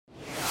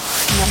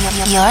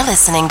You're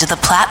listening to The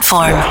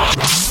Platform.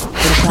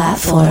 The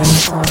Platform,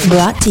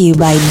 brought to you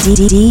by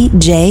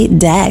DJ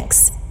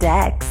Dex.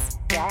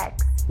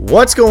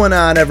 What's going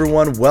on,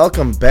 everyone?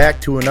 Welcome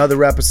back to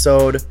another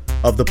episode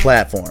of The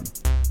Platform.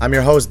 I'm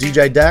your host,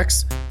 DJ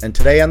Dex, and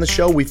today on the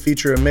show we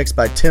feature a mix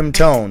by Tim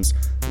Tones,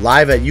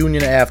 live at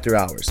Union After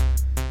Hours.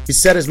 He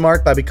set his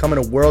mark by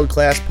becoming a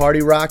world-class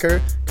party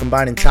rocker,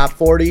 combining top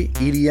 40,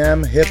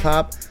 EDM,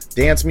 hip-hop,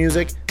 dance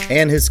music,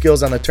 and his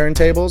skills on the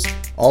turntables,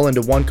 all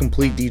into one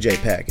complete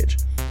DJ package.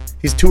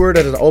 He's toured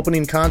as an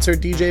opening concert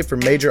DJ for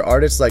major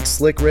artists like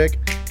Slick Rick,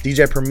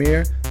 DJ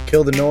Premier,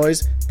 Kill the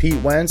Noise,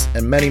 Pete Wentz,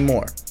 and many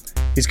more.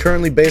 He's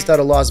currently based out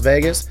of Las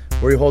Vegas,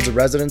 where he holds a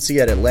residency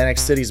at Atlantic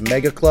City's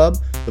Mega Club,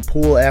 The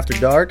Pool After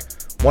Dark,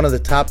 one of the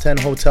top 10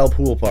 hotel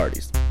pool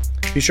parties.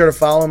 Be sure to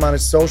follow him on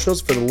his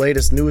socials for the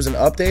latest news and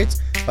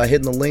updates by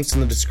hitting the links in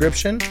the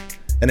description,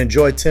 and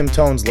enjoy Tim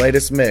Tone's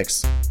latest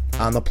mix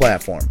on The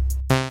Platform.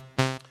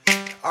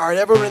 All right,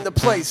 everyone in the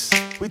place,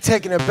 we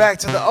taking it back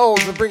to the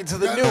old and bring it to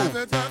the new.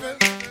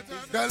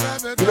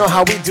 You know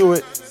how we do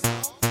it.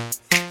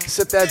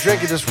 Sip that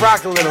drink and just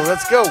rock a little.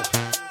 Let's go. Girl,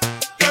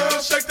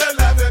 shake that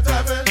laffy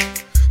taffy,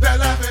 that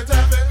laffy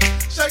taffy,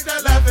 shake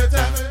that laffy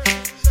taffy,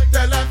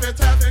 that laffy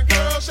taffy.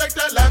 Girl, shake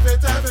that laffy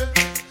taffy,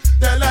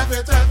 that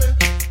laffy taffy,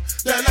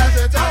 that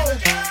laffy taffy,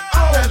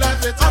 that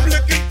laffy taffy. I'm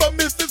looking for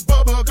Mrs.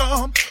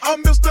 Bubblegum,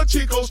 I'm Mr.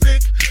 Chico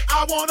Stick.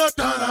 I wanna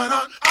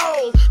dun-dun-dun,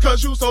 oh,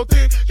 cause you so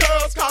thick.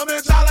 Girls call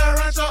me Jolly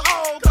Rancher,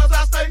 oh, cause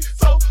I stay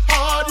so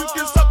hard. You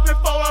can suck me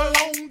for a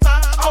long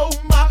time, oh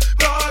my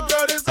God.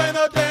 Girl, this ain't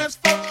a dance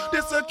floor,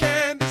 this a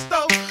candy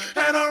store.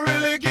 And I'm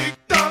really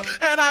geeked up,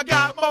 and I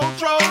got more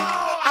trouble.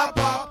 I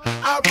pop,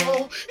 I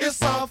roll, it's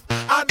soft,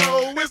 I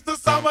know it's the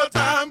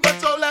summertime,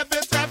 but your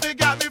laffy taffy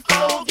got me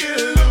full. Get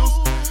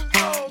loose,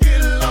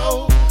 get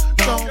low,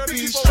 don't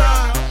be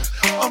shy,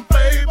 I'm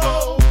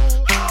Fable.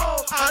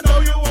 I know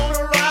you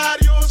wanna ride,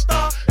 you a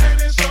star,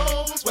 and it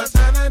shows. What's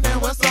happening,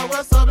 what's up,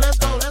 let's go, let's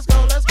go,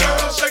 let's go.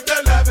 Girl, shake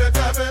that laffy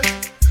taffy,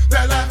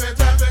 that laffy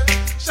taffy,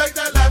 shake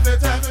that laffy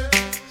taffy,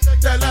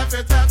 that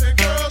laffy taffy.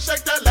 Girl,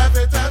 shake that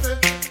laffy taffy,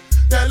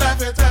 that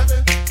laffy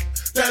taffy,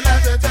 that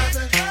laffy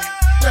taffy,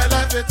 that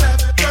laffy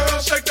taffy. Girl,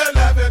 shake that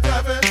laffy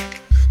taffy,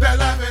 that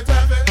laffy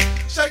taffy,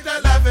 shake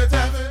that laffy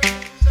taffy,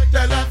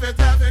 that laffy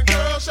taffy.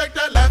 Girl, shake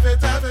that laffy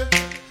taffy,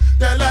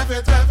 that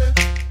laffy taffy,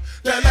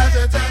 that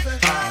laffy taffy,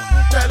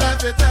 that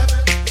laffy taffy.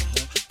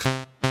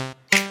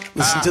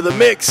 Listen to the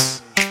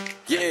mix.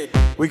 Yeah.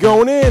 We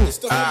going in.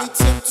 Yeah.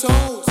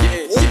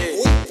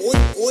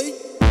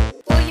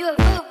 Boy, you a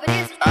fool for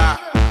this.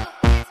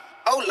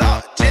 Oh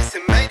Lord, Jesse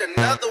made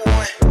another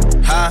one.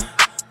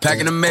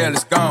 Packing the mail,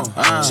 it's gone.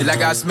 She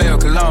like I smell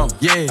cologne.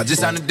 Yeah. I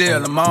just signed a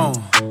deal, I'm on.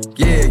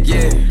 Yeah.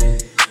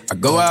 I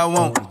go where I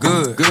want,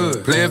 good.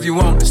 Play if you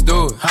want, let's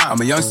do it.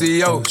 I'm a young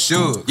CEO,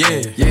 sure.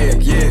 Yeah.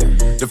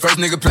 The first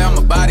nigga play on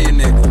my body, a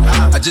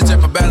nigga. I just check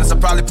my balance, I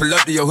probably pull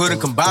up to your hood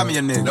and come buy me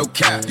a nigga. No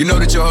cap. You know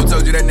that your hoe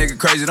told you that nigga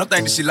crazy. Don't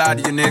think that she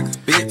lied to you, nigga.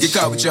 Bitch. Get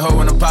caught with your hoe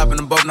when I'm popping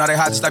them both. Now they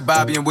hot just like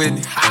Bobby and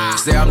Whitney.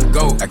 Say I'm the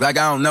GOAT, act like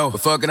I don't know.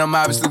 But fuck it, I'm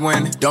obviously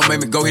winning. Don't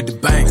make me go hit the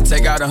bank and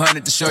take out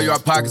 100 to show you our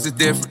pockets is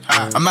different.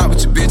 I'm out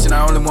with your bitch and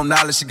I only want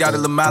knowledge. She got a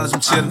little mileage,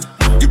 I'm chillin'.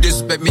 You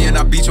disrespect me and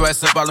I beat your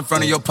ass up all in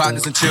front of your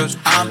partners and children.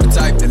 I'm the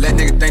type that let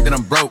nigga think that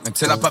I'm broke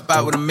until I pop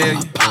out with $1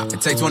 million.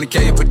 And take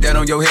 20K and put that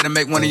on your head and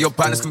make one of your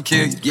partners come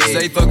kill you. Yeah.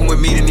 Say fucking with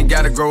me, then he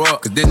gotta grow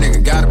up, cause this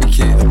nigga gotta be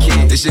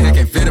kid. This shit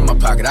can't fit in my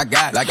pocket, I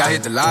got it. Like I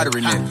hit the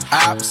lottery, nigga.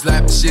 I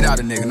slap the shit out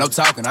of nigga, no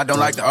talking, I don't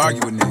like to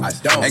argue with niggas. I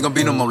don't. Ain't gonna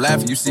be no more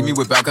laughing, you see me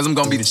whip out, cause I'm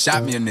gonna be the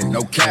shot me a nigga.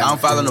 No cap. I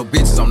don't follow no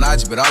bitches on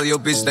IG, but all of your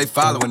bitches, they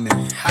following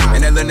nigga.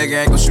 And that little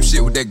nigga ain't gonna shoot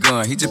shit with that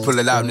gun, he just pull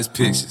it out in his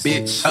pictures.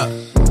 Bitch.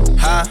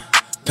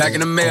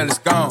 Packing the mail, it's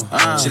gone.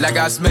 She like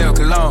I smell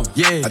cologne.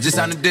 Yeah. I just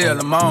signed a deal,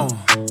 I'm on.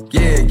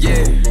 Yeah.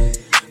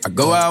 I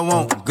go where I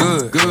want,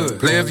 good.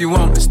 Play if you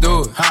want, let's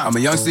do it. I'm a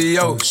young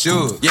CEO,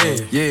 sure. Yeah.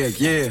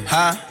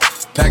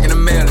 Packing the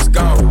mail, it's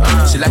gone.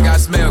 She like I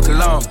smell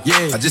cologne.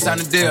 Yeah. I just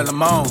signed a deal,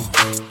 I'm on.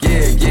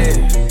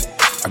 Yeah.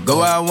 I go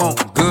where I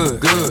want, good.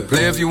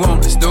 Play if you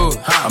want, let's do it.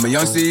 I'm a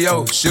young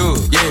CEO, sure.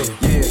 Yeah.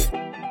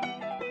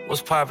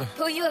 What's poppin'?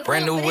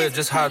 Brand new whip,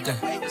 just hopped in.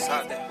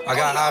 I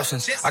got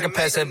options, I can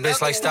pass that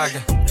bitch like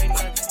Stockton.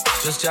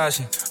 Just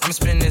joshing, I'm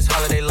spending this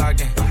holiday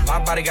locked in. My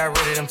body got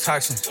rid of them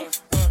toxins.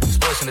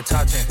 Sports in the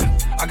top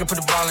 10. I can put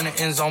the ball in the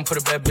end zone, put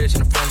a bad bitch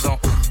in the friend zone.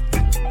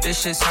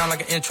 This shit sound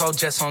like an intro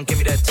jet song, give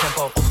me that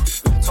tempo.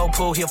 Told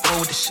Pool he a fool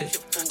with the shit.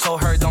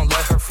 Told her don't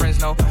let her friends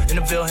know. In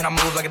the Ville and I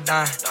move like a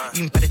dime.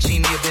 Eating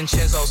fettuccine or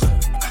Vincenzo's.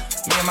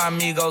 Me and my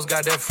amigos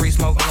got that free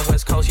smoke on the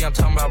West Coast. Yeah, I'm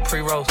talking about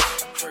pre-rolls.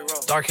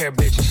 Dark hair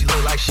bitch and she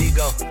look like she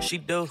go. She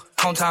do.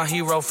 Hometown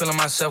hero, feeling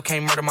myself,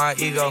 can't murder my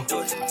ego.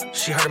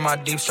 She heard of my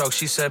deep stroke.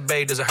 She said,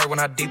 babe, does it hurt when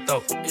I deep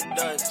throat?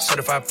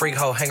 Certified freak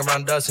hoe, hang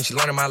around dust and she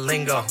learning my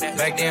lingo.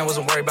 Back then,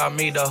 wasn't worried about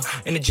me though.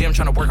 In the gym,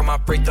 trying to work on my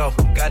free throw.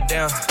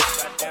 Goddamn.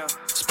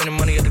 Spending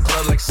money at the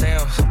club like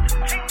Sam's.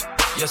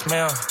 Yes,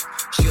 ma'am.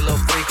 She a little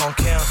freak on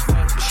cam.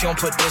 But she don't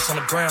put this on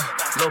the ground.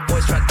 Little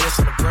boys try this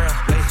on the ground.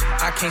 Hey,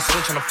 I can't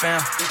switch on the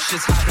fam.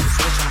 Shit's hot, hit the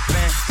switch on the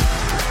fan.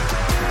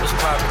 What's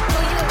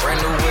poppin'?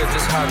 Brand new whip,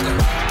 just hopped in.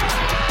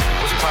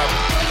 What's poppin'?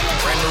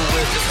 Brand new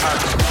whip, just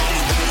hopped in.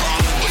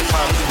 What's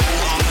poppin'?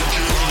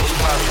 What's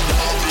poppin'?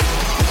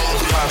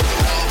 What's poppin'? What's poppin'?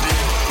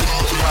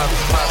 Poppin',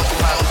 poppin',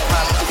 poppin',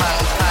 poppin',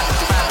 poppin',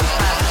 poppin',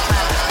 poppin'.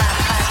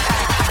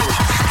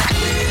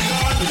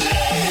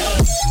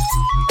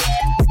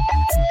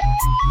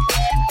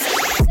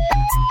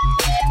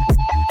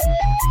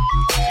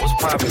 What's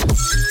poppin'?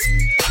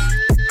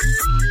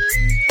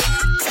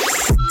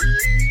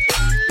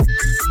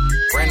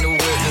 Brand new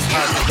whip, just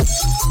hopped in.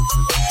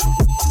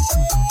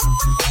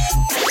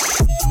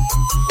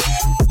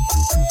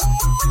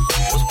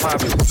 What's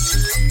poppin'?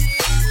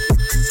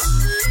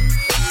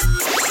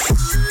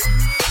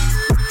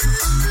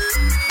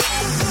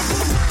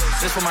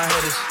 This where my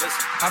head is.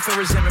 I feel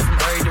resentment from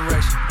every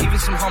direction. Even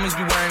some homies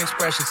be wearing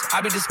expressions. I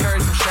be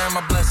discouraged from sharing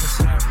my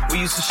blessings. We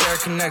used to share a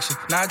connection.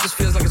 Now it just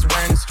feels like it's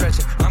wearing and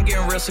stretching. I'm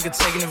getting real sick of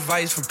taking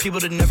advice from people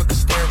that never could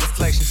stare at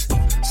reflections.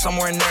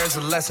 Somewhere in there is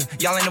a lesson.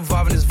 Y'all ain't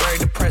evolving, it's very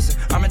depressing.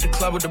 I'm at the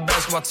club with the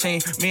basketball team.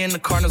 Me and the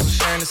Cardinals are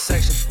sharing a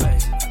section.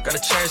 Gotta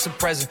cherish the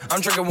present. I'm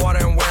drinking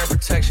water and wearing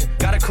protection.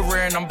 Got a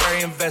career and I'm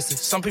very invested.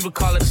 Some people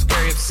call it a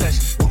scary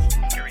obsession.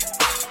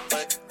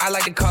 I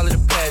like to call it a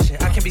passion.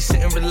 I can be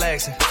sitting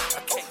relaxing.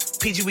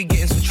 PG, we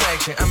getting some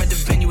traction. I'm at the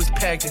venue, it's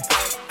packed in.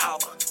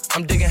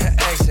 I'm digging her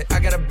accent. I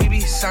got a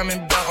BB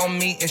Simon belt on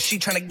me, and she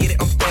tryna get it,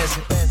 I'm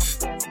fastened.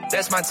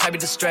 That's my type of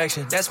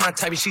distraction. That's my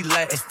type of she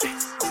Latin.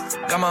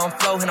 Got my own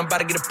flow, and I'm about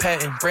to get a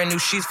patent. Brand new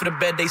sheets for the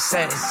bed, they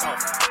satin.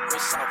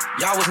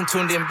 Y'all wasn't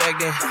tuned in back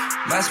then.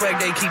 My swag,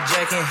 they keep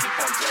jacking.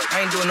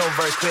 I ain't doing no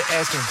verse, quit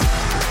asking.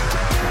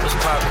 What's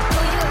poppin'?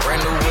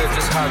 Brand new whip,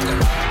 just hopped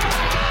in.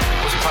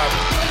 What's poppin'?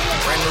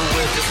 Brand new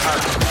whip, just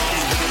hopped in.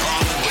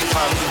 What's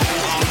poppin'?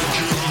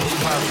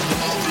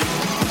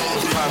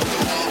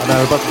 Alright,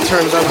 we're about to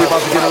turn it up, we're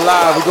about to get it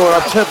live, we're going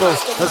up tempo.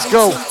 Let's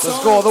go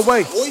all the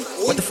way.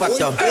 What the fuck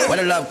though? Where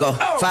the love go?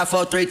 5,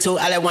 4, 3, 2,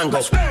 I let one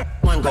go.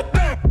 One go,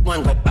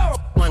 one go,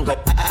 one go,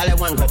 I let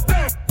one go.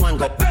 One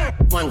go,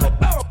 one go,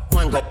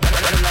 one go.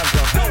 Where the love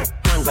go?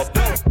 One go,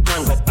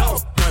 one go,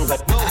 one go,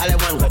 I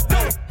let one go.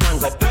 One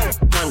go,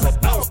 one go,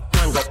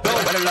 one go.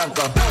 Where the love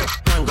go?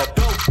 One go,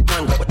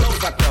 one go, what the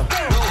fuck though?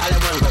 I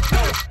let one go.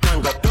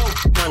 One go,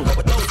 one go,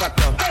 what the fuck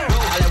though?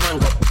 I let one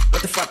go.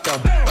 What the fuck though?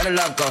 Where the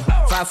love go?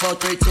 5, 4,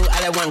 3, 2, I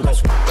let one go.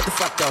 What the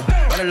fuck though?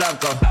 Where the love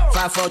go?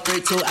 5, 4,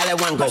 3, 2, I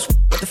let one go.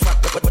 What the fuck?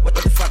 What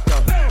the fuck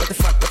though? What the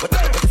fuck? What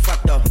the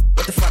fuck though?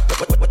 What the fuck?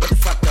 What the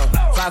fuck though?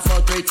 5,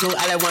 4, 3, 2,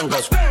 I let one go.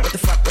 What the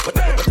fuck? What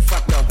the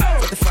fuck though?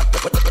 What the fuck?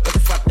 What the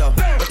fuck though?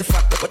 What the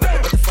fuck? What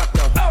the fuck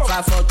though?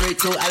 5, 4, 3,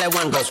 2, I let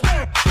one go.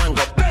 One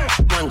go,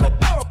 one go,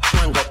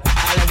 one go.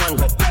 I let one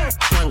go.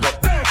 One go,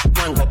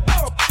 one go,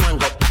 one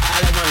go.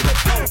 I let one go.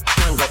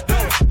 One go,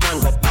 one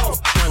go,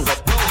 one go.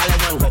 I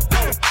let one go.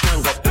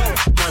 One go,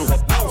 one go,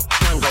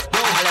 one go.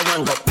 I let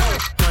one go.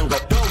 One go,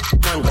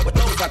 one go. What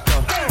the fuck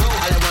though?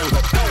 I let one go.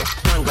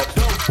 One go,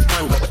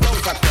 one go. What the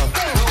fuck though?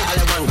 I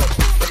let one go.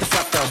 What the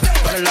fuck though?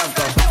 Where the love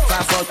go?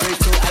 5, 4, 3,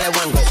 2, I let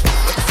one go.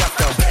 What the fuck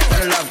though?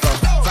 Where the love go?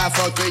 5,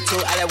 4, 3,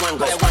 2, I let one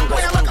go. When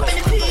I walk up in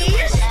the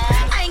piece,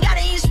 I ain't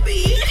gotta eat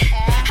speed.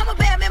 I'm a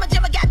bad man, but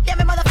goddamn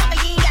it, motherfucker,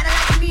 you ain't gotta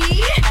like me.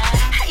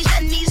 I ain't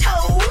studying these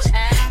hoes.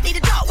 Need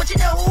to talk what you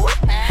know.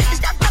 And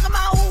stop talking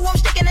about who I'm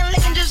sticking and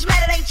licking, just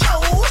mad it ain't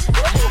chose.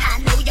 I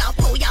know y'all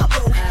pull, y'all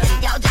broke.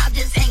 Y'all job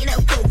just hanging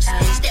up ghosts.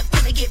 Step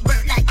to me, get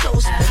burnt like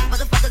toast.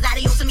 Motherfuckers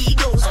adios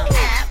amigos.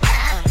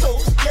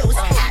 Close.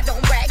 I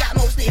don't brag, I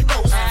mostly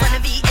boast. From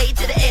the VA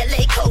to the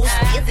LA coast.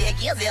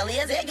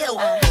 Here's it go.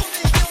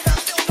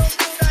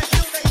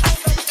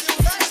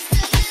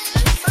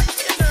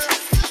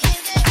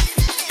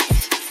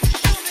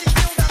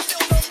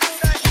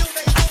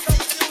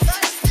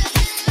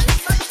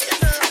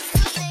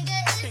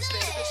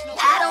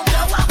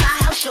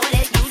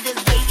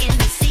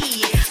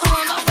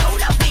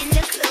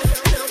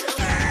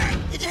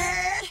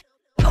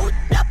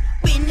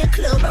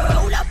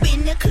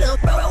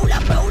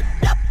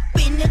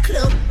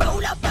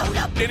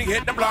 Then he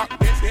hit the block,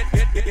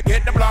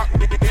 hit the block,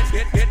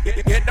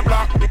 hit the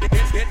block,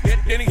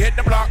 then he hit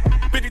the block.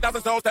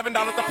 50,000 souls, $7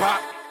 a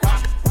pop.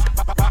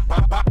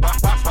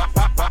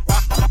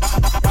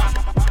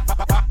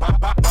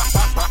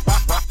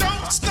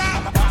 Don't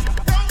stop.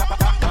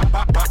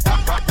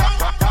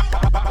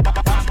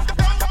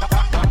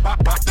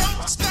 Don't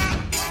stop.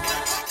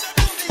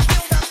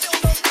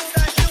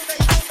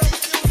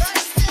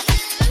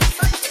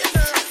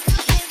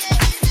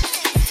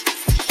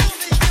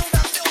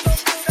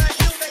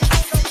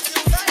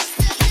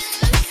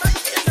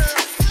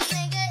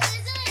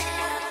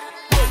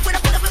 When I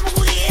put up in my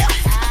wheel,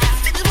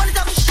 bitches wanna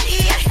talk shit.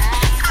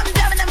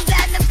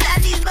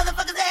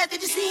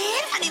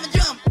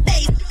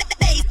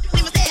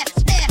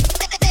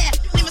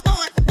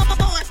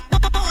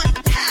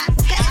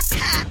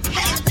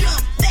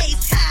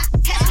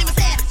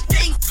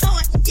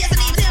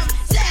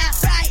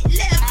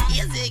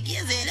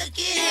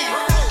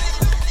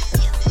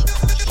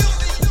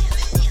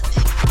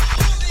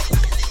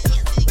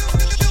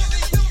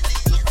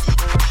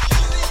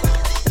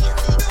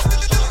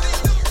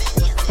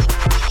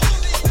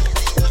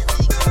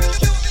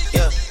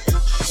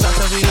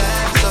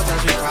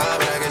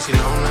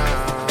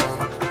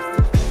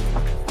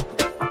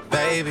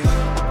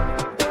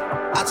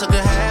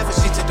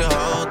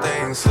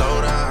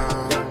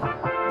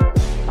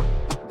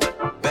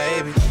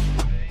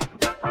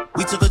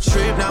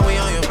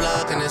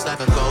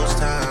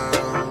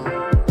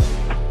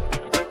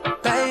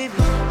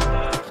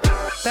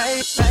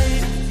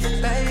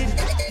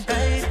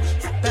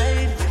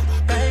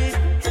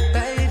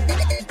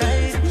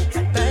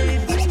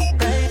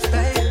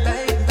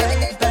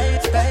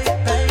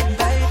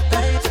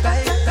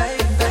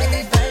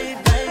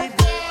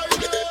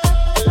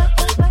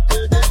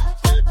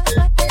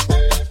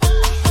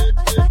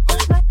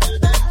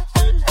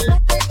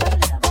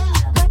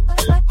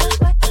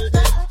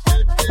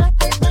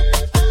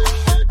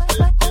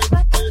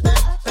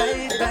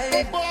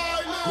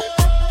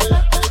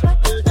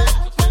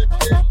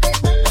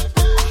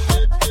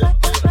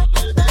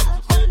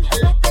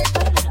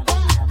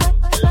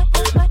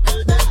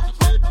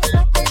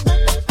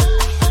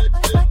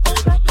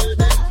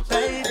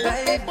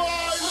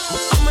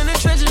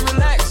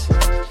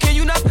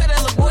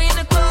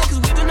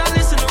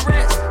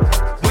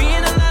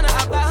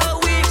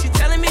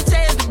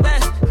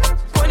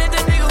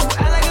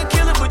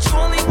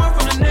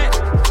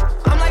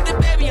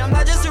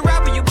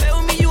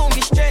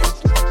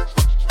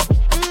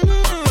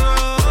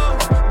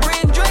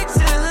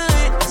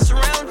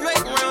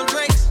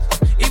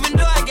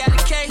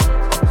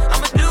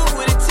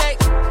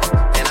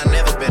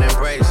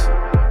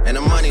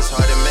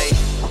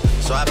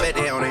 So I bet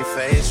they on their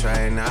face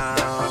right now.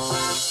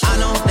 I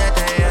know that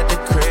they at the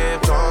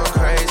crib going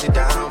crazy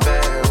down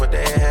bad. What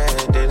they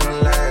had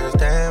didn't last,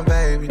 damn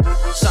baby.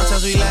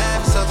 Sometimes we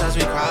laugh, sometimes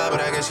we cry, but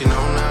I guess you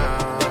know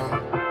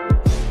now.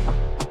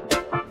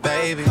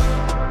 Baby,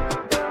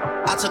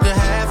 I took a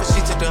half and she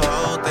took the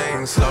whole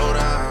thing. Slow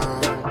down,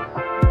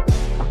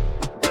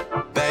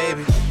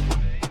 baby.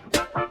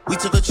 We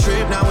took a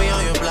trip, now we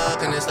on your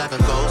block and it's like a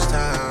ghost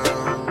town.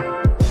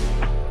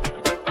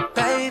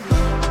 Baby,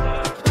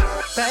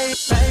 baby,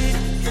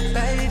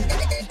 baby,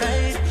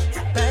 baby,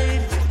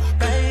 baby,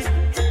 baby,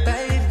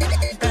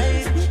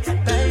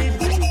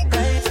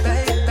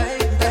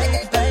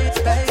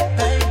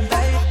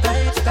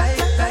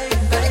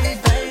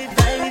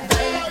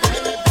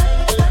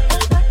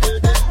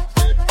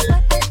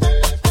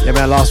 Yeah,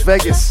 man, Las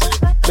Vegas.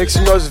 Make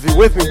some noise if you're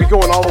with me. We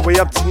going all the way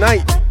up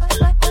tonight.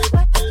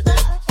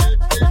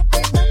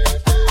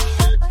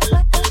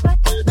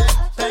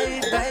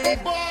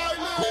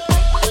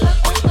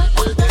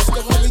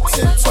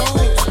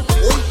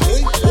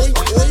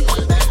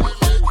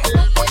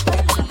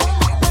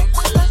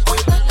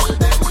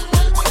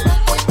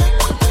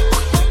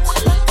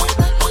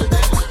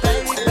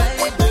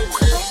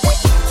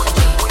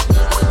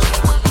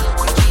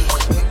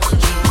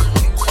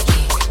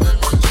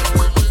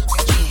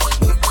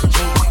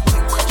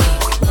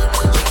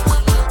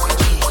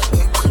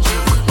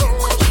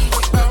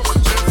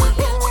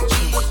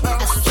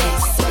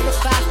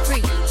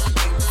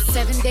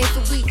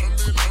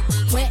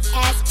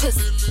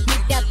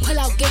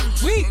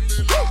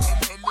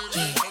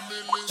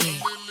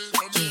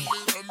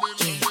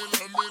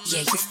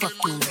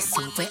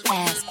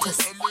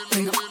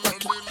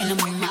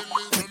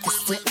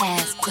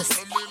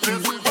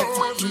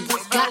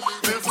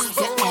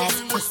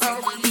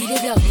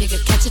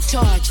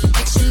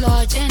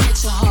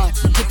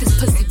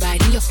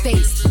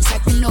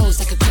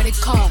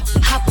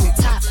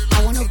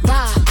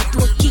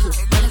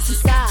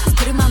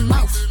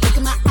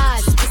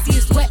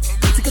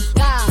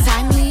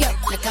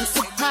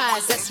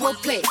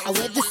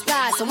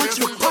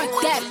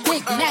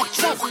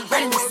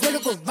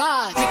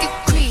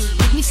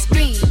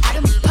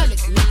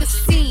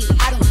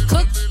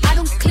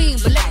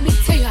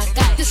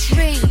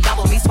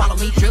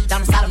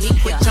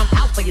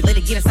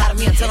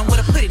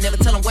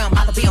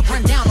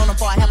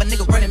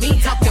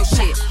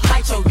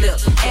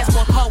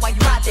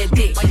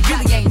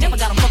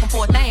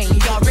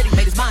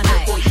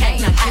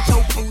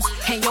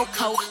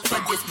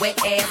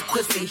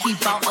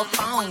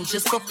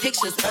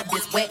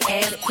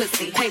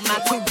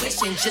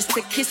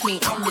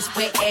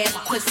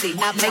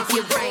 Now make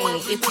it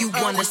rain if you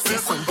wanna see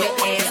some wet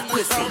ass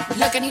pussy.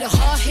 Look, I need a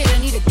hard hit, I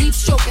need a deep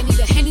stroke, I need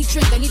a Henny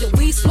drink, I need a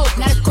weed smoke,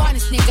 not a garden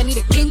snake, I need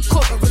a king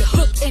cobra with a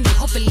hook in it,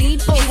 hope it lean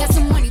over. He got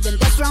some money, then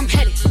that's where I'm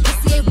headed.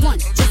 Pussy A1,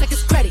 just like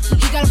his credit.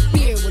 He got a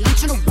beard, well I'm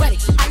tryna wet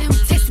it. I let him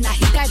taste it, now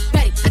he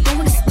diabetic. I don't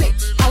wanna spit,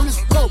 I wanna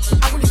go,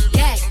 I wanna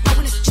gag, I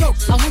wanna choke.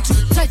 I want you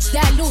to touch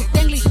that little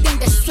dangly thing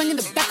that's swinging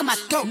the back of my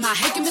throat. My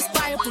head can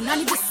misfire,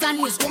 Punani the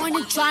sunny is going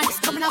and drying, it's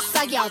coming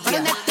outside, yeah, I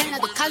run that thing,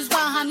 the cuz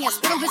behind me, I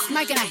spit on his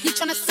mic and I heat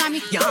tryna sign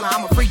me. Your Honor,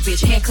 I'm a freak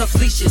bitch, handcuffs,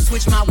 leashes.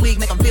 Switch my wig,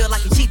 make him feel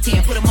like he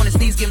cheating. Put him on his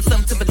knees, give him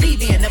something to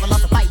believe in. Never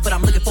lost a fight, but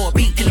I'm looking for a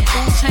beat. In the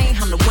food chain,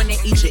 I'm the one that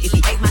eat you. If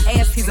he ate my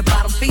ass, he's a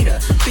bottom feeder.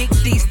 Big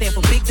D stand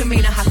for big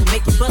demeanor. How to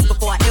make you bust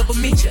before I ever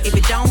meet you. If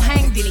it don't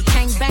hang, then he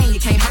can't bang. You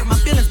can't hurt my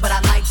feelings, but I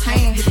like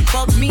pain. If he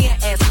fuck me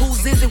and ask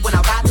whose is it when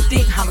I ride the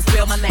dick, I'ma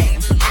spell my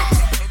name.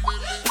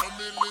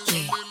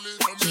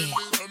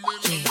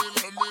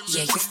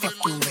 Yeah, you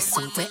fucking with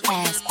some wet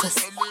ass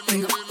pussy.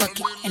 Bring a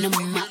bucket and a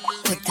mop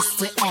with this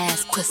wet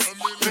ass pussy.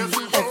 Give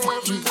me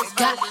everything you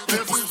got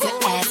with this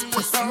wet ass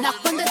pussy. Now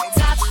from the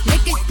top,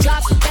 make it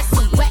drop. That's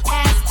some wet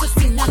ass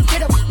pussy. Now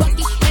get a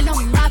bucket and a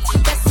mop.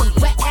 That's some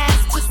wet ass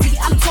pussy.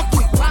 I'm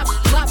talking drop,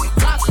 drop,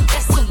 drop.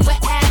 That's some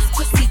wet ass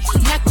pussy.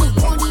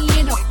 Macaroni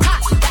in a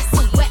pot. That's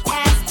some wet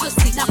ass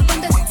pussy. Now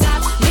from the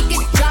top, make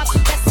it drop.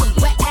 That's some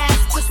wet ass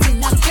pussy.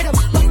 Now get a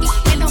bucket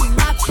and a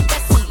mop.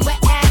 That's some wet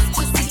ass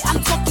pussy.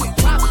 I'm talking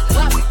drop,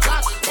 drop,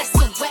 drop. That's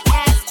some wet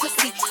ass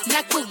pussy.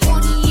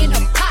 Macaroni in a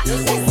pot.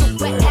 That's some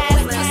wet ass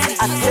pussy.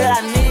 I said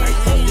I need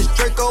it. This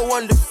Draco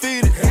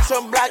undefeated.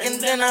 Some block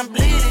and then I'm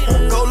bleeding.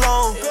 Go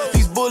long.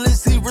 These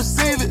bullets he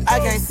receive it. I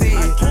can't see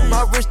it.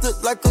 My wrist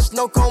look like a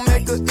snow cone,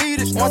 make her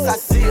eat it. Once I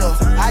see her,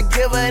 I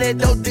give her that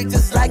dope dick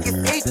just like it's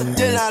ether.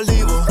 Then I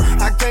leave her.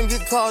 I can't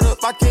get caught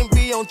up. I can't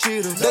be on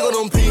cheaters. They go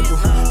them people.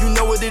 You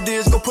know what it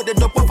is. Go put that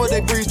dope up for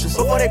they breaches.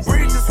 Before they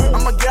breaches,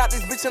 I'ma get out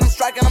this bitch and I'm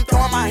striking. I'm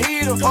throwing my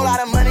heater. Whole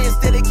lot of money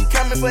instead it keep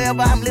coming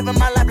forever. I'm living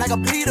my life like a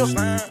Peter.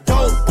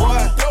 Dope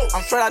boy.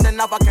 I'm straight out the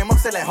knife. I came up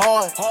selling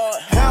hard.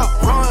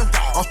 Help run.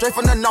 I'm straight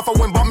from the knife. I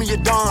went bought me a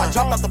dime. I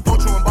dropped out the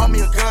poacher and bought me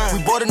a gun.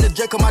 We bought in the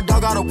jet cause my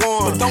dog got a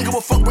warrant. But don't give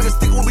a fuck, bring a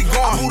stick when we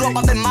gone. I moved up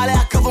out that molly,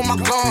 I cover my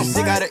guns.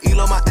 Sick out of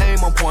Elo, my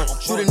aim on point.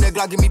 Shoot a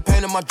nigga, give me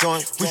pain in my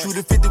joint. We shoot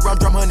a 50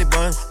 round drum, honey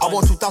bun. I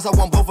want 2,000, I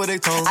want both of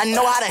their tongues. I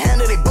know how to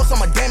handle they books,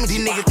 I'm a damage.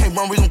 These niggas can't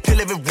run, we gon' kill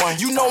everyone.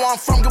 You know where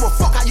I'm from, give a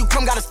fuck how you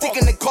come. Got a stick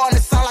in the car and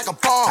it sound like a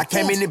bomb. I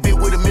came in the bit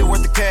with $1 million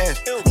worth of cash.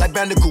 Like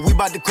Bandicoot, we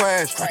bout to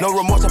crash. No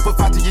remorse, I put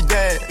 5 to your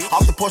dad.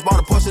 Off the porch, bought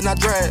a Porsche and I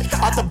drag.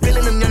 Out the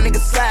bill and them young niggas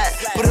slide.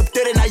 Put up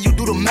 30, now you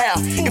do the math.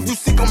 If you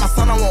sick on my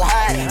son, I won't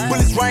hide.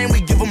 Bullets rain,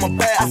 we give him a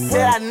bath. I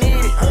said I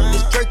need it.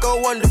 This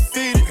Draco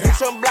undefeated. Hit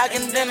some block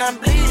and then I'm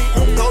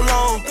bleeding. Go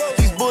long,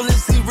 these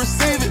bullets, he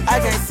receive it. I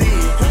can't see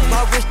it.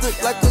 My wrist look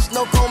like a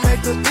snow cone,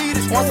 make her eat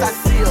it. Once I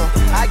see her,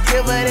 I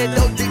give her that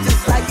dope dick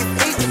just like it's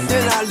eating.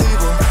 Then I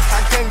leave her.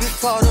 I can't get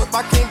caught up,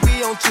 I can't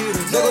be on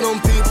cheaters. Look at them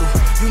people,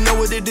 you know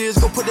what it is.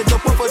 Go put the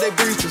dope up for their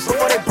breaches.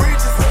 Before they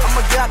breaches,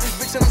 I'ma get out this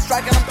bitch and I'm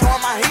striking, I'm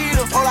throwing my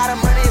heater. Whole lot of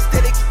money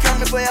instead, it keep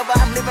coming forever.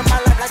 I'm living my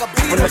life like a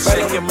beater. When I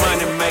shake your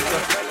money maker,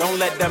 don't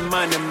let that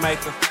money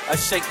maker. I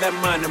shake that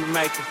money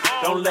maker,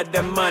 don't let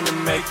that money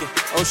make it.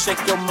 Oh,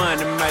 shake your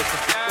money maker,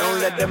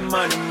 don't let that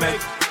money make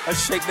it. I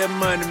shake that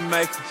money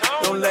maker,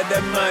 don't let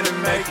that money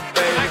make it,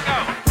 baby.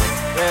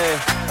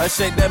 Yeah, I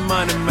shake that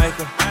money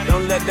maker,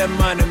 don't let that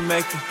money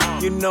make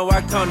it. You know I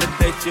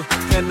accommodate you,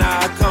 can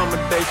I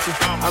accommodate you?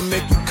 I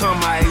make you come,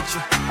 I hate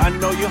you. I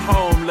know you're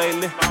home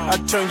lately. I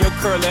turn your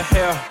curly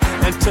hair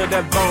into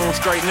that bone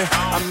straightener.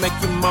 I make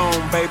you moan,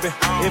 baby.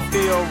 It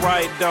feel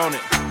right, don't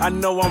it? I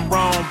know I'm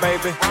wrong,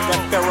 baby. That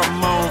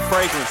pheromone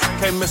fragrance,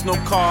 can't miss no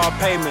car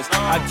payments.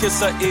 I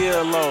kiss her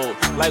earlobe,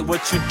 like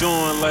what you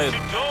doing later.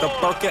 The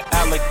Birkin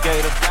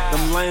alligator,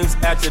 them lames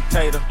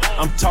agitator.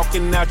 I'm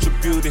talking out your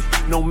beauty,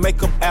 no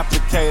makeup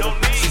applicator.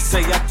 She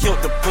say I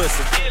killed the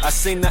pussy, I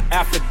seen the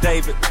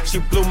affidavit. She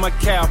blew my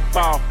cap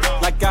off,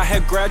 like I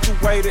had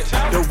graduated.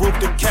 The roof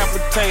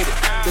decapitated,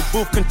 the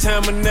booth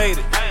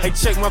contaminated. Hey,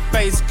 check my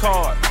face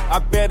card, I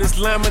bet it's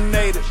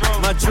laminated.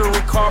 My jewelry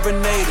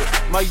carbonated,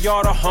 my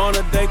yard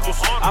 100 acres.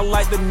 I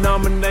like to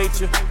nominate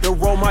you, to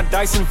roll my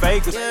dice in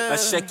Vegas. I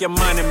shake your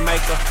money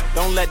maker,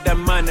 don't let that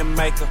money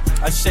maker.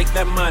 I shake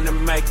that money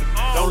maker,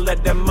 don't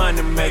let that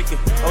money make it.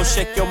 Oh,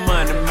 shake your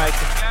money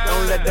maker,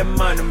 don't let that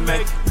money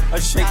make it. I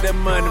shake that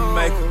money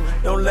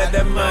maker, don't let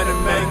that money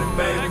make it,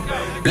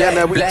 baby. Yeah,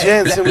 man, we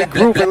dancing, we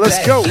grooving,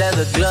 let's go.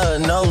 Leather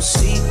glove, no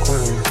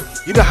sequin.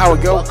 You know how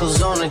it goes.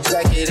 Buckles on the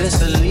jacket,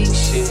 it's elite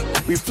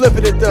shit. We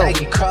flipping it though.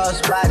 Nike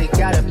crossbody,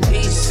 got a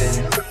piece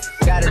in it.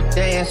 Gotta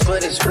dance,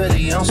 but it's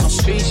really on some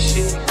street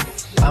shit.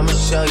 I'ma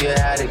show you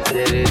how to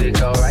get it. It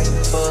go right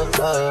foot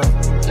up,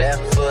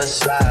 left foot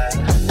slide.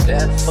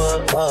 Left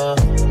foot up,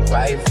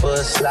 right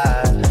foot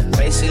slide.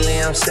 Basically,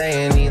 I'm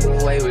saying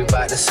either way, we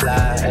bout to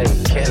slide. Hey,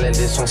 can't let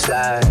this one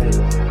slide. Hey.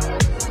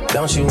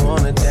 Don't you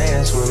wanna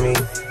dance with me?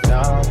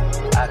 No,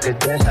 I could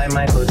dance like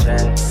Michael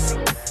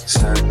Jackson.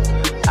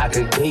 I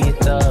could get you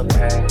the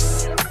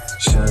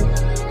passion.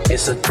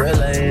 It's a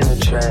thriller in the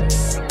track.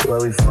 Where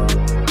we from?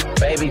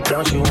 Baby,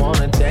 don't you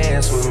wanna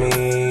dance with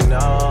me?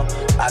 No,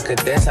 I could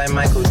dance like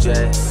Michael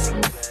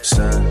Jackson.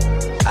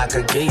 I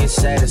could get you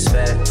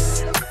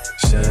satisfaction.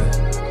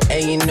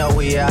 And you know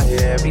we out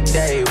here every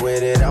day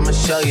with it. I'ma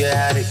show you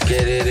how to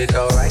get it. It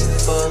go right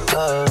foot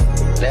up,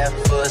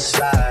 left foot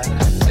slide.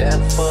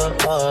 Left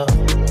foot up,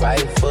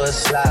 right foot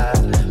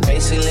slide.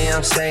 Basically,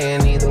 I'm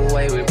saying either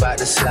way, we bout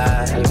to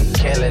slide. Hey,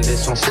 can't let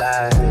this one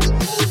slide.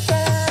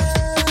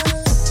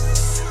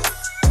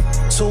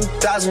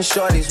 2,000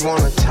 shorties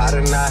wanna tie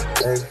the knot.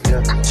 Hey,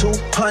 yeah.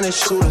 200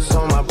 shooters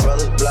on my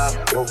brother's block.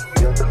 Oh,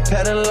 yeah.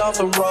 Pedal off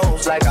the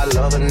roads like I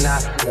love it,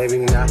 not, maybe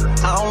not.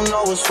 I don't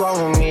know what's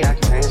wrong with me, I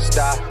can't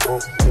stop. Oh,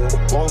 yeah.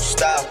 Won't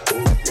stop. Oh,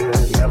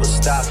 yeah. Never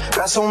stop.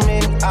 Got so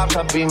many ops,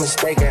 I be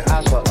mistaken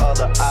ops for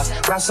other ops.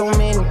 Got so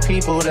many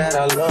people that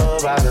I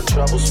love out of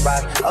trouble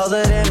spot.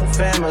 Other than the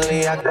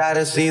family, I got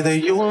it's either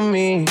you and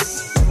me.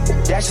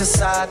 That's just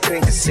how I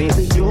think it's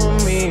either you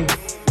and me.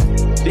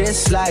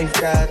 This life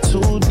got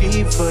too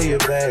deep for you,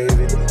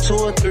 baby. 2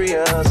 or 3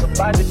 of us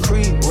about to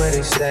creep where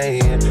they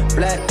stayin'.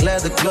 Black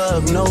leather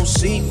glove, no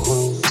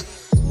sequin.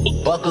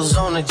 Buckles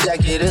on the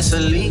jacket, it's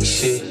elite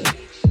shit.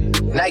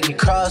 Nike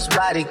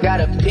crossbody, got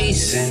a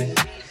piece in it.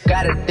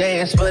 Gotta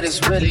dance, but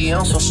it's really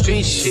on some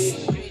street shit.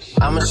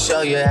 I'ma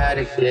show you how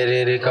to get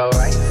it. It go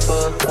right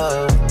foot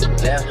up,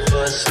 left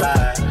foot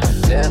slide.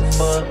 Left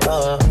foot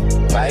up,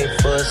 right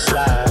foot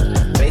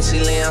slide.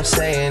 Basically, I'm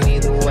saying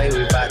either way,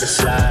 we bout to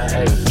slide.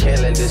 Hey,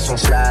 can't let this one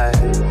slide.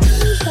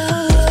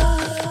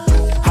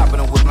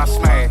 Hopping up with my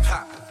smash,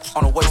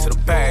 on the way to the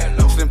bag.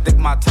 Slim thick,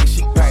 my tank,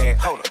 she bad.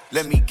 Hold up,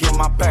 let me get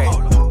my bag.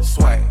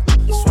 Swag,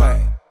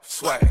 swag,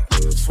 swag,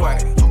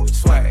 swag,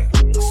 swag,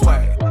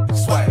 swag,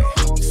 swag,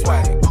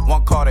 swag.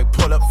 One car, they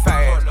pull up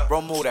fast.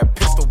 Bro, move that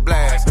pistol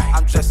blast.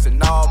 I'm dressed in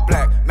all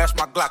black. Match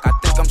my Glock, I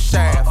think I'm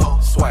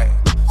Shaft. Swag,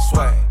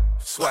 swag,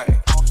 swag,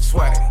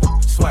 swag,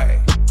 swag,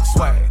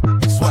 swag,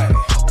 swag,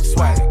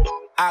 swag.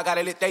 I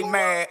gotta let they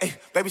mad, ay.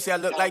 Baby say I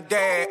look like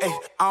dad, ay.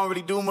 I don't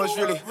really do much,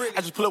 really.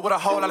 I just pull up with a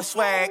whole lot of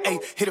swag, ay.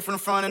 Hit it from the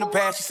front and the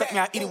back. She suck me,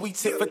 I eat it, we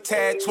tit for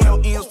tat.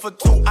 12 M's for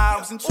 2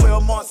 hours and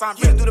 12 months. I'm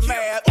here to do the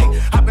math, ay.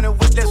 Hop in the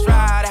whip, let's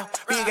ride out.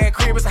 Big ass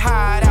crib is a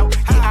hideout.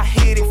 Yeah, I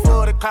hit it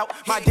for the clout.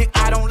 My dick,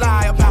 I don't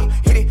lie about.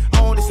 Hit it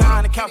on this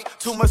on the couch.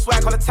 Too much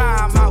swag all the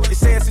time out. They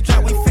say it's a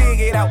drop, we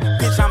figure it out.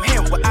 Bitch, I'm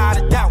him without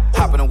a doubt.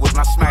 Hopping in with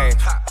my smash.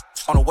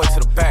 On the way to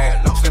the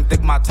bag. Slim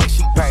thick, my tank,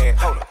 she bad.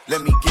 Hold up,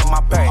 let me get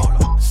my bag.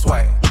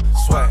 Swag,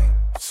 swag,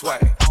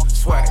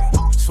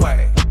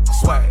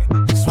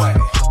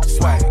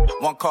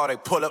 car, they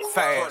pull up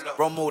fast.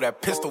 Remove that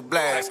pistol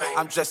blast.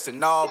 I'm dressed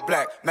in all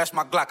black. Match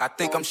my Glock, I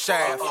think I'm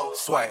Shaft.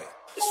 Swag,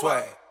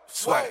 swag,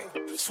 swag,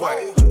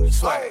 swag,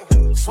 swag,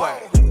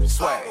 swag,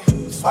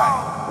 swag, swag.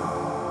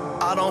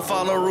 I don't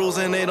follow rules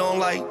and they don't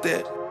like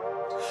that.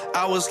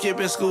 I was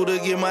skipping school to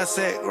get my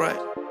sack right.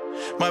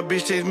 My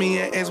bitch text me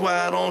and asked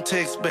why I don't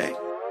text back.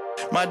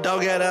 My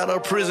dog got out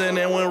of prison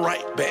and went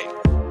right back.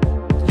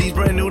 These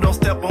brand new don't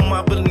step on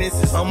my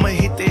balances. I'ma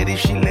hit that if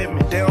she let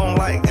me. They don't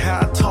like how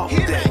I talk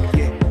that.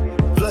 Yeah.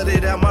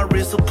 Flooded out my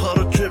wrist, a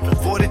puddle dripping.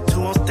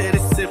 42, I'm steady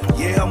sipping.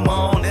 Yeah, I'm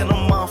on and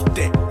I'm off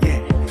that.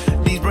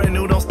 Yeah. These brand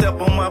new don't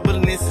step on my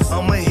balances.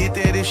 I'ma hit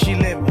that if she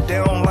let me. They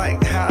don't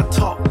like how I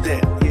talk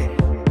that.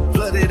 Yeah.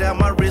 Flooded out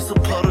my wrist, a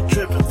puddle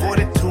dripping.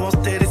 42, I'm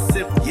steady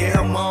sipping. Yeah,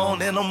 I'm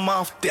on and I'm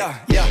off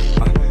that. Yeah.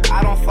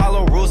 I don't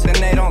follow rules and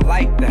they don't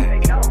like that.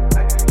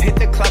 Hit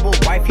the club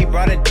with wife, he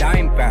brought a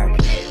dime back.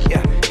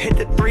 Yeah, hit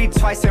the 3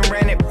 twice and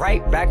ran it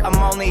right back. I'm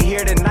only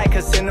here tonight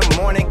cause in the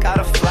morning got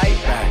a flight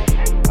back.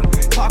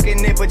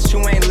 Talking it but you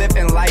ain't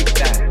living like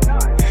that.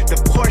 The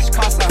Porsche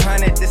cost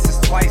 100, this is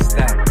twice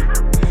that.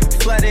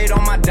 Flooded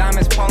on my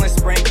diamonds, Poland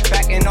Spring.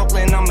 Back in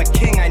Oakland, I'm a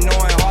king. I know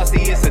in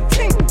Halsey it's a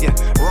ting. Yeah,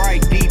 Roy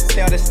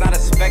detail, there's not a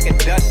speck of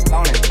dust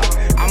on it.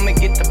 I'ma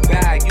get the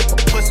bag, you can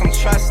put some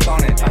trust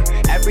on it.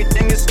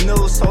 Everything is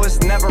new, so it's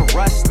never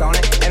rust on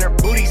it. And her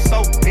booty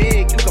so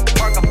big, you can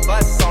park a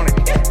bus on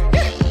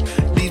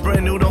it. These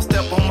brand new don't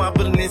step on my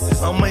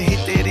balances. I'ma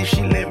hit that if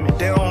she let me.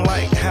 They don't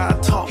like how I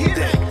talk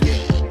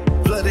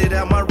that. Flooded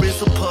out my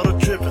wrist, a puddle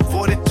dripping.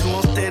 42,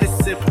 I'm steady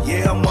sipping.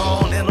 Yeah, I'm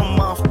on and I'm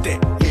off that.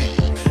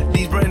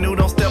 Brand new,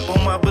 don't step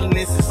on my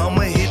balances.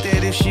 I'ma hit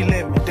that if she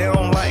let me. They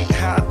don't like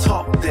how I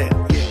talk that.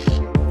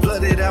 Yeah.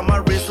 Flooded out my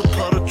wrist, a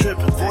puddle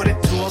dripping.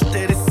 42, I'm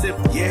steady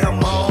sipping. Yeah,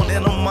 I'm on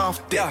and I'm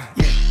off that.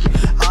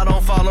 Yeah. I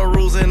don't follow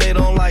rules and they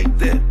don't like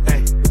that.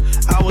 Hey.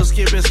 I was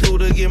skipping school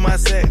to get my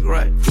sack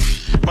right.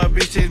 My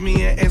bitch text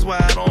me and asked why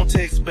I don't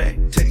text back.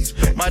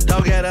 My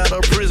dog got out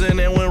of prison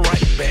and went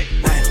right back.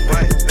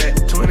 Right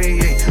back.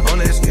 28 on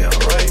that scale.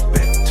 Right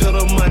back to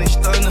the money,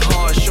 stunning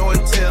hard, show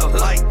and tell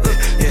like that.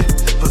 Yeah.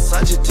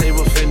 Versace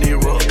table, Fendi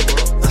roll.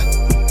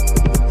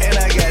 And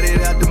I got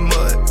it out the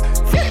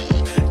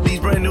mud. These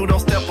brand new don't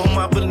step on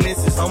my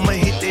balances. I'ma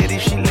hit that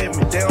if she let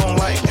me. They don't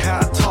like how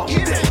I talk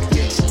that.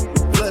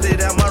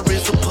 Flooded out my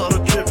wrist, a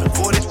puddle dripping.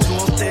 42,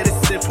 I'm steady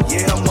sipping.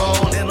 Yeah, I'm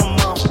on and I'm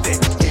off that.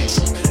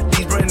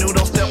 These brand new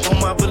don't step on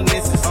my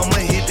balances. I'ma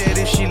hit that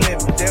if she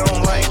let me. They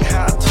don't like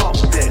how I talk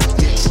that.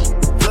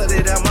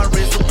 Flooded out my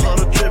wrist, a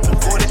puddle dripping.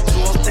 42,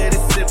 I'm steady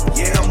sipping.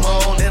 Yeah, I'm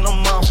on and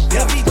I'm off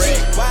that.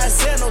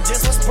 YSL know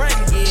just what's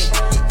breaking,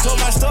 yeah. Told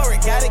my story,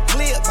 got it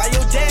clear by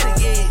your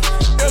daddy,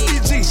 yeah.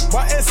 LBG,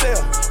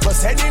 YSL,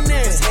 what's happening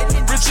there?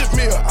 Richard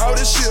Mill, all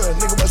this shit,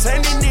 nigga, what's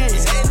happening there?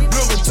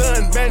 Louis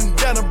Vuitton,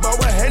 bandana, boy,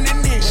 what's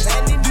happening there?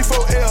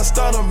 D4L,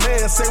 starter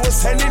man, say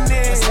what's happening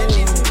there?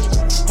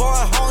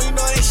 Going home, you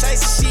know they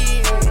chasing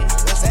shit.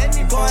 What's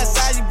happening? Go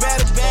inside, you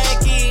better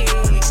back in.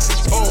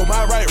 Oh,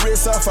 my right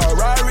wrist a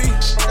Ferrari.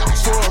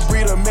 For a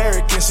breed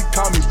American, she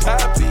call me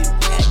Poppy.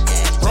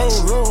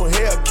 Room,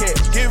 Hellcat,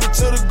 give it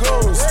to the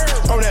goons.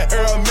 On that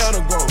Earl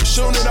Metal Gold,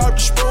 shooting it off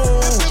the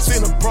spoon.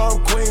 Seen a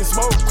prom queen,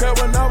 smoke crap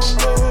when I was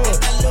low.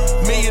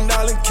 $1 million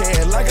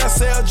can, like I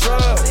sell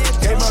drugs.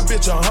 Gave my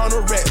bitch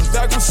 100 racks,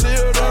 back was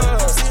sealed up.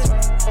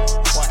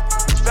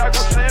 Back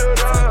was sealed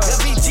up.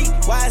 LBG,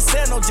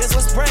 YSL know just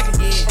what's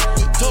breaking, yeah.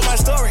 Told my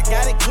story,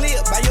 got it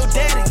clear by your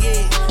daddy,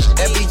 yeah.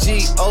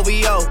 LBG,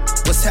 OVO,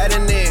 what's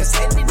happening?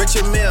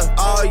 Richard Mill,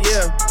 all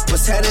year,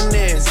 what's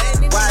happening?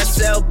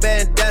 YSL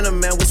bandana,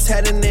 man, what's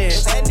happening?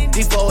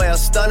 D4L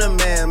stunner,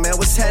 man,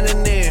 what's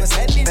happening?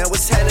 Man,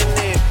 what's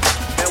happening?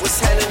 Man, what's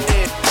happening?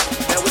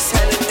 Man, what's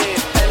happening?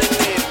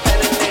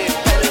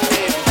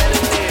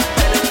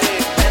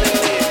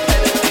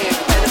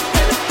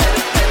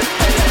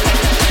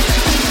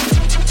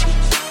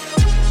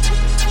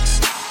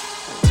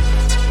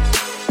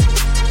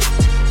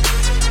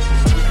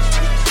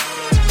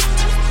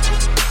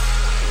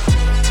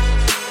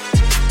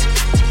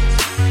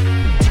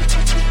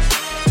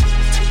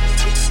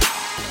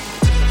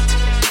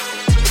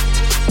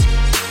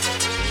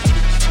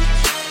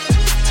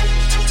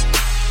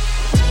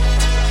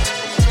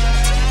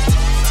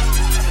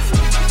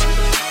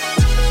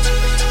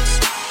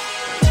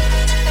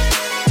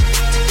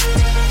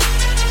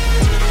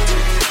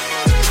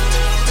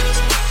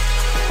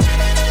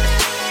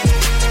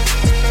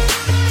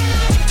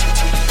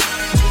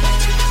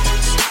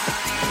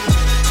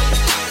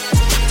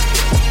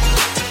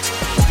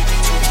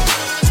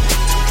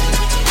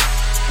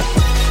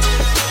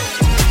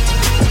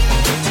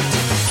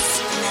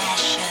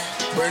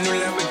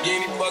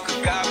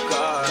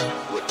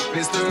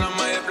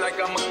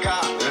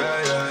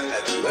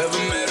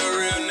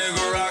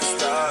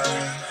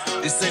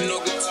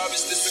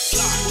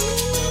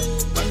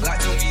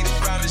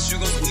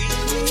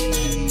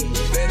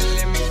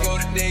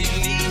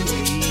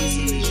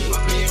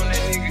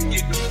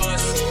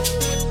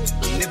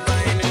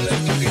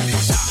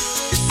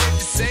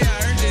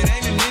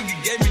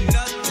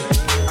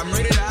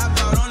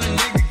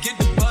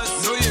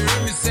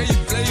 Say you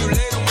play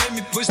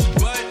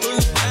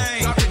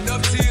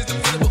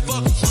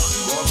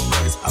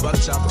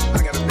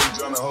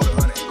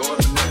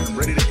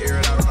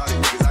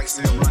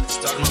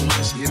talking my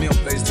money. She hit me on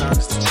FaceTime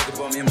just to check up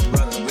on me and my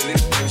brother. Really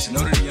the baby. She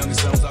know that the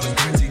youngest son was always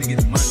guaranteed to get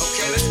the money.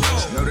 Okay, let's go.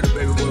 She know that the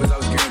baby boy was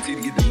always guaranteed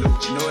to get the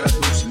loot. She know what I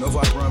do. She know if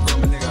I run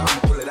from a nigga, I'ma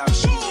pull it out and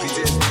shoot.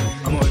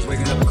 PTSD. I'm always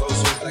waking up a cold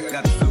sweat like I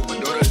got the flu. My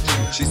daughter,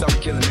 she saw me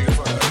killing niggas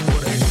for her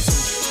before the age of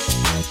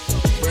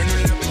 2. Brand new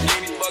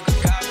Lamborghini, fuck a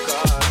cop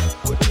car.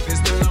 With a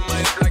pistol on my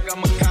hip like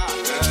I'm a cop.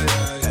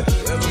 Have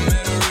you ever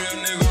met a real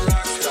nigga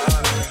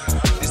Rockstar?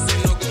 This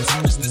ain't no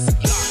guitar, this a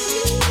clock.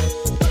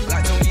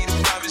 I don't need a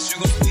promise, you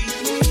gon' speak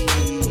me.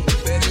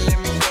 Better let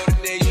me go the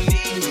day you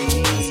need me.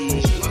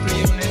 Put me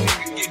on that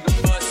nigga, get the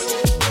bus.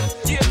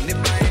 Yeah, and if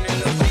I ain't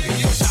enough, nigga,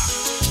 get shot.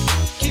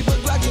 Keep a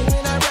Glockin'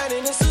 when I ride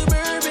in the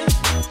Suburban.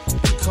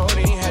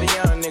 Codeine had a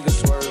young nigga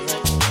swerving.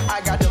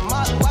 I got the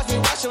mop, watch me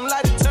wash him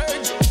like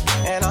detergent.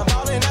 And I'm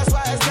ballin', that's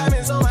why it's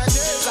diamonds on my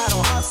jersey. I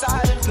don't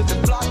outside and flip the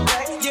block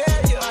back. Yeah,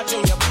 yeah. My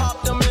junior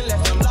popped them and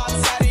left them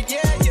lopsided.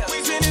 Yeah, yeah.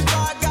 We finished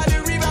block, got the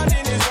rebound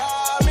in his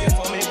robbing.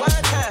 For me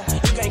one time,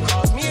 you can't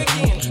cross me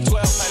again.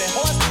 1200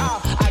 horsepower,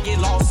 I get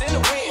lost in the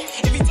wind.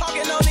 If he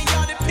talking on the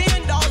yard, the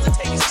pin dogs will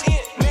take his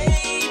chin.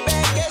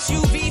 Maybach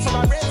SUV for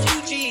my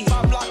refugees.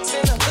 5 blocks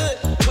in the hood,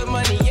 put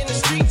money in the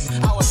streets.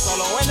 I was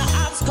solo when the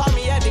ops called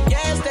me at the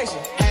gas station.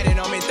 Had it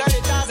on me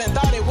 30,000,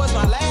 thought it was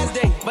my last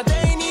day. But they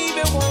ain't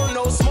even want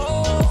no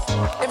smoke.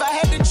 If I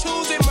had to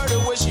choose it, murder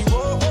would she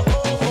roll?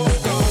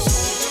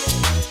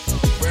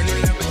 Brand new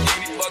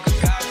Lamborghini, fuck a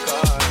cop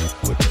car.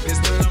 With a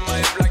pistol on my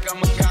hip like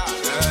I'm a cop.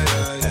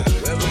 Have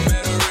you ever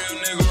met a real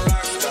nigga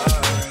Rockstar?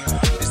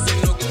 This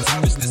ain't no guitar,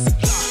 this a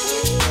clock.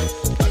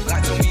 My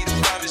Glock told me to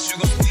promise you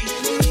gon' speak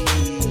me.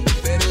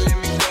 Better let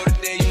me go the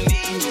day you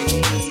need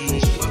me.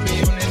 Put me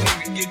on that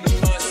nigga, get the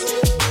bus.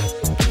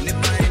 And if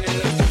I ain't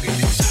enough, you get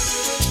the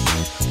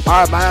shot. All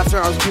right, my after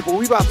hours people,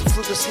 we about to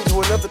flip this into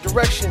another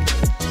direction.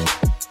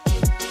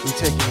 We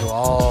taking you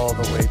all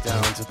the way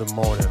down to the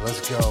morning.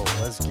 Let's go.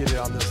 Let's get it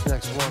on this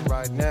next one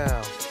right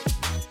now.